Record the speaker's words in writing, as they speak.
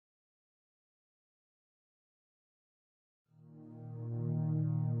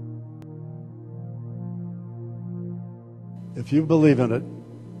If you believe in it,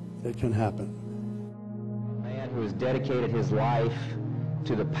 it can happen. A man who has dedicated his life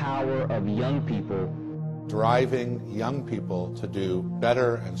to the power of young people. Driving young people to do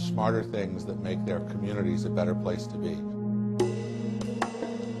better and smarter things that make their communities a better place to be.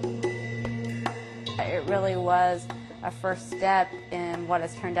 It really was a first step in what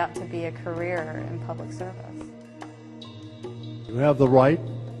has turned out to be a career in public service. You have the right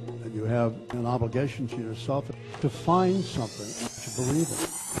and you have an obligation to yourself to find something to believe in.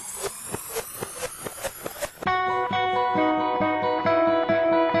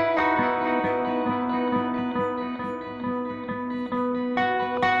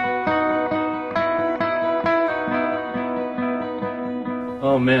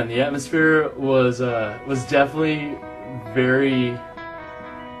 Oh man, the atmosphere was definitely very,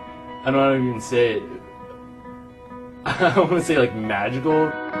 I don't know how to even say it. I want to say like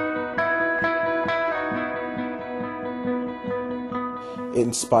magical. It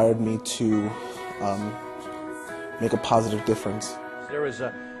inspired me to make a positive difference. There was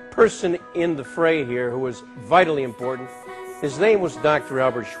a person in the fray here who was vitally important. His name was Dr.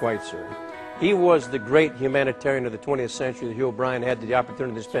 Albert Schweitzer. He was the great humanitarian of the 20th century that Hugh O'Brien had the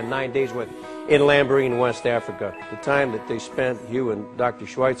opportunity to spend 9 days with in Lamborghini, West Africa. The time that they spent, Hugh and Dr.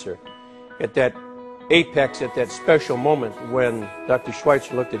 Schweitzer, at that apex, at that special moment when Dr.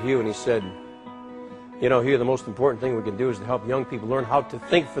 Schweitzer looked at Hugh and he said, you know, Hugh, the most important thing we can do is to help young people learn how to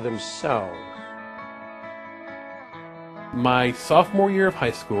think for themselves. My sophomore year of high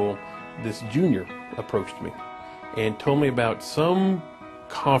school, this junior approached me and told me about some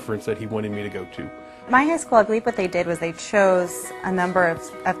conference that he wanted me to go to. My high school, I believe what they did was they chose a number of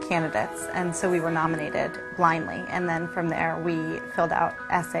candidates, and so we were nominated blindly, and then from there we filled out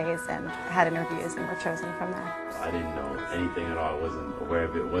essays and had interviews and were chosen from there. I didn't know anything at all. I wasn't aware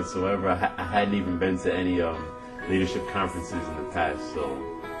of it whatsoever. I hadn't even been to any leadership conferences in the past, so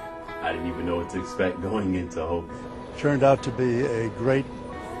I didn't even know what to expect going into HOBY. Turned out to be a great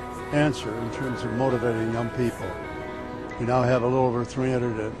answer in terms of motivating young people. We now have a little over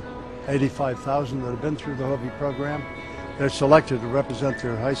 385,000 that have been through the HOBY program. They're selected to represent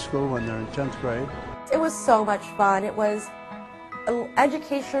their high school when they're in 10th grade. It was so much fun. It was an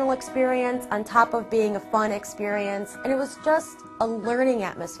educational experience on top of being a fun experience, and it was just a learning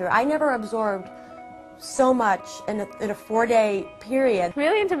atmosphere. I never absorbed so much in a 4-day period.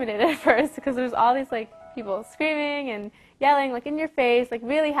 Really intimidated at first because there was all these people screaming and yelling in your face,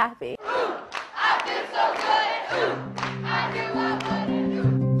 really happy. I feel so good.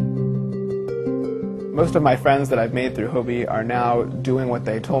 Most of my friends that I've made through HOBY are now doing what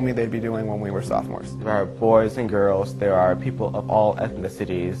they told me they'd be doing when we were sophomores. There are boys and girls, there are people of all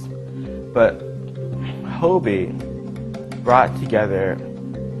ethnicities, but HOBY brought together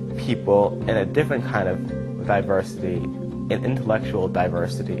people in a different kind of diversity, an intellectual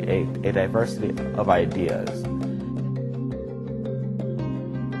diversity, a diversity of ideas.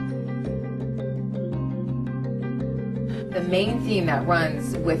 The main theme that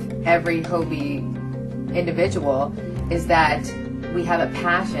runs with every HOBY individual is that we have a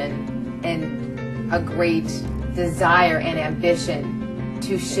passion and a great desire and ambition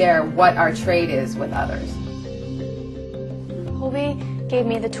to share what our trade is with others. HOBY gave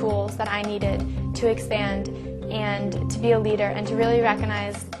me the tools that I needed to expand and to be a leader and to really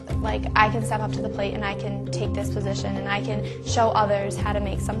recognize I can step up to the plate and I can take this position and I can show others how to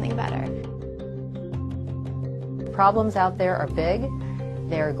make something better. Problems out there are big,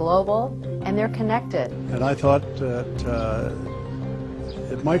 they're global, and they're connected. And I thought that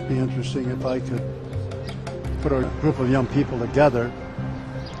it might be interesting if I could put a group of young people together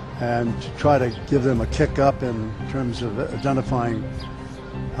and to try to give them a kick up in terms of identifying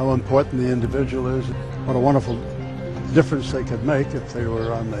how important the individual is, what a wonderful difference they could make if they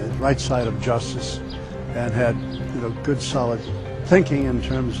were on the right side of justice and had good solid thinking in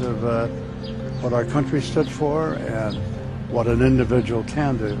terms of what our country stood for and what an individual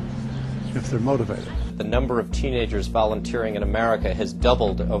can do if they're motivated. The number of teenagers volunteering in America has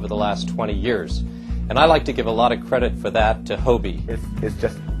doubled over the last 20 years. And I like to give a lot of credit for that to HOBY. It's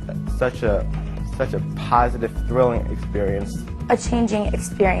just such a positive, thrilling experience. A changing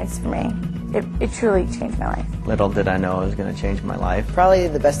experience for me. It truly changed my life. Little did I know it was going to change my life. Probably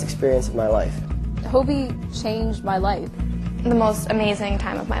the best experience of my life. HOBY changed my life. The most amazing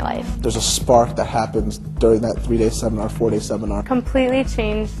time of my life. There's a spark that happens during that 3-day seminar, 4-day seminar. Completely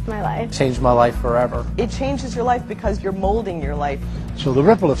changed my life. Changed my life forever. It changes your life because you're molding your life. So the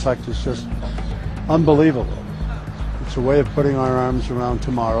ripple effect is just unbelievable. It's a way of putting our arms around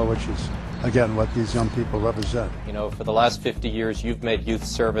tomorrow, which is, again, what these young people represent. For the last 50 years, you've made youth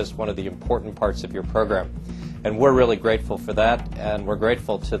service one of the important parts of your program. And we're really grateful for that, and we're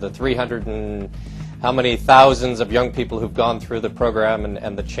grateful to the 300 and how many thousands of young people who've gone through the program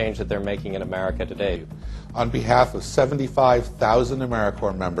and the change that they're making in America today. On behalf of 75,000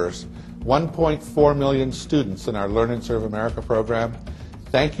 AmeriCorps members, 1.4 million students in our Learn and Serve America program,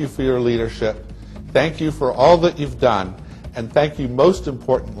 thank you for your leadership. Thank you for all that you've done, and thank you most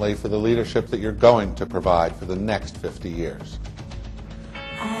importantly for the leadership that you're going to provide for the next 50 years.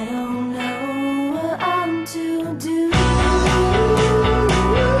 I don't know what I'm to do.